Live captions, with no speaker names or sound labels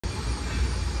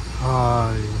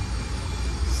Hi.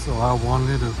 So I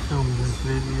wanted to film this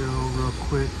video real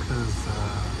quick because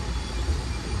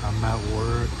I'm at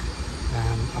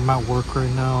work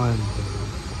right now, and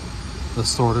the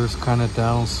sorter's kind of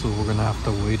down, so we're gonna have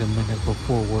to wait a minute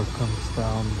before work comes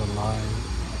down the line.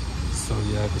 So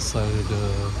yeah, I decided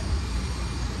to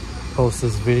post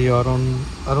this video. I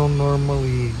don't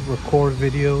normally record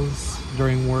videos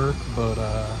during work, but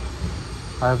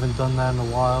I haven't done that in a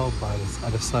while, but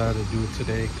I decided to do it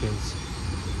today because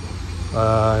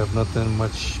I have nothing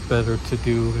much better to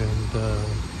do, and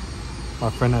my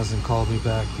friend hasn't called me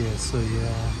back yet. So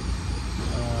yeah,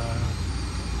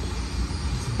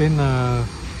 it's been a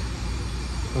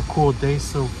cool day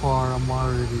so far. I'm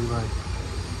already like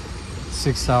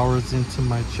 6 hours into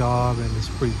my job, and it's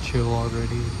pretty chill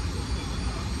already.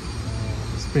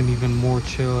 It's been even more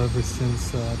chill ever since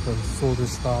the sorter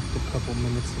stopped a couple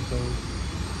minutes ago.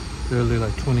 Literally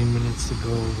like 20 minutes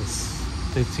ago,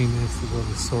 15 minutes ago,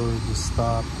 the sorter just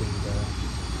stopped, and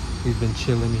we've been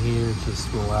chilling here, just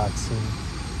relaxing.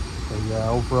 But yeah,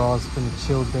 overall it's been a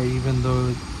chill day, even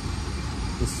though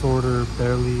the sorter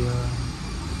barely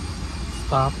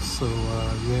stopped. So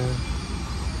yeah,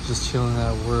 just chilling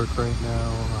at work right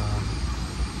now.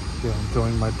 Yeah,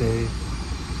 enjoying my day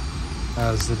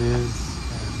as it is,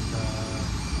 and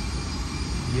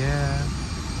yeah.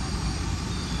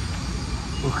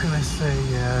 What can I say?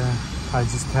 Yeah, I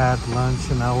just had lunch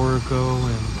an hour ago,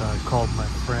 and I called my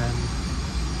friend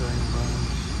during lunch.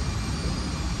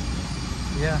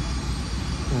 Yeah,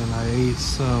 and I ate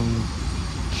some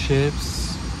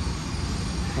chips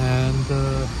and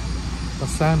a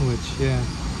sandwich. Yeah,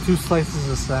 2 slices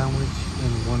of sandwich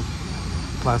in one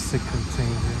plastic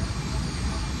container.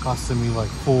 Costed me like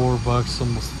 $4,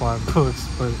 almost $5.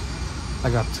 But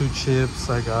I got 2 chips.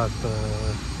 I got the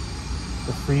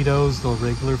Fritos, the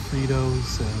regular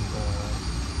Fritos, and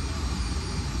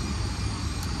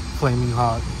flaming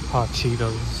hot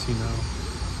Cheetos, you know.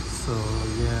 So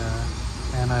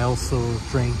yeah, and I also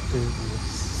drank it with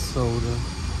soda,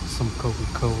 some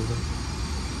Coca-Cola.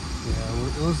 Yeah,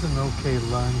 it was an okay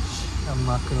lunch, I'm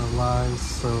not gonna lie.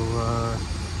 So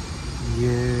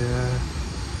yeah,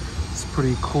 it's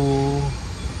pretty cool.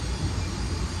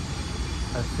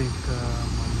 I think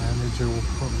my manager will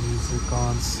put music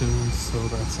on soon, so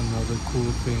that's another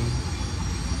cool thing.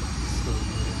 So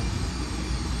yeah,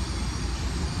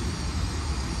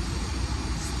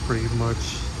 it's pretty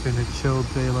much been a chill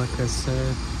day, like I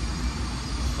said.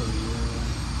 So yeah,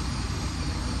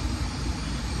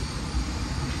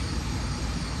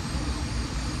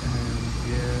 and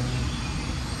yeah,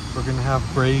 we're gonna have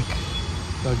break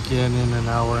again in an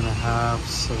hour and a half,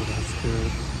 so that's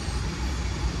good.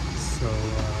 So I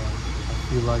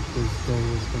feel like this day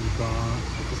has been gone.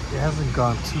 It hasn't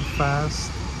gone too fast,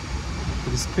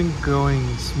 but it's been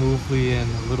going smoothly and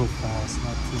a little fast,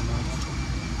 not too much.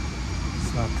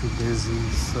 It's not too busy,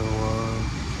 so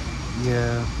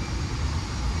yeah.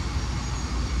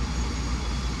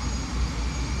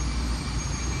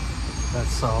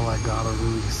 That's all I gotta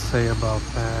really say about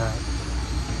that.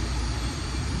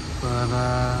 But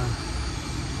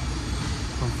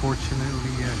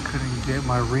unfortunately, I couldn't get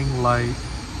my ring light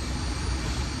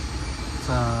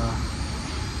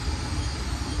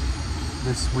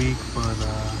this week, but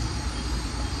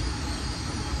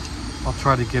I'll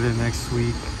try to get it next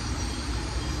week,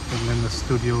 and then the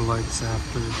studio lights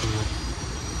after. But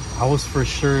I for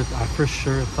sure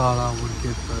thought I would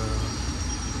get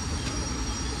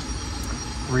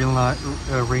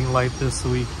the ring light this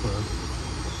week, but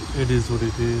it is what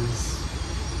it is.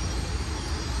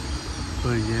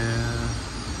 But yeah.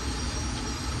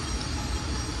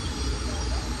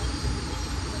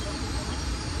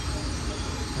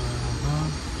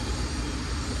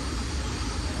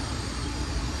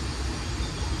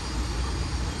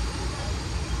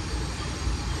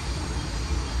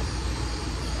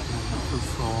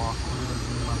 So awkward.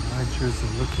 My managers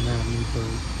are looking at me, but I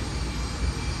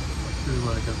feel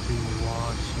like I'm being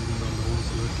watched, even though no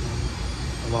one's looking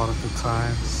a lot of the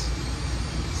times.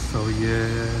 So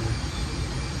yeah.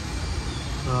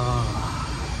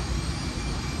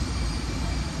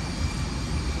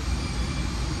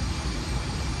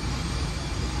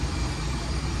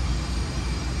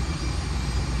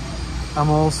 I'm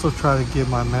also trying to get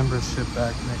my membership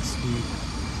back next week.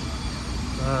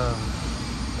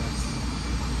 That's,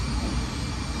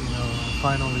 I'm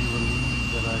finally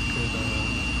relieved that I could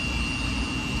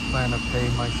plan to pay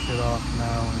my shit off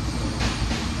now, and so,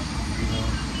 you know.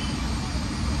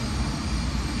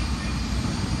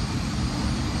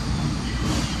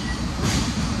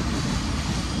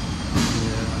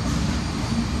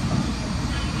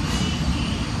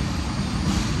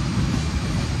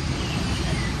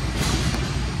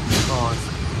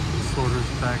 sorter's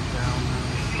back down now,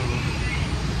 so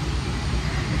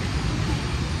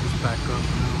it's back up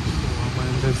now. So I'm gonna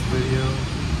end this video.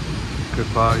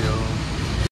 Goodbye, y'all.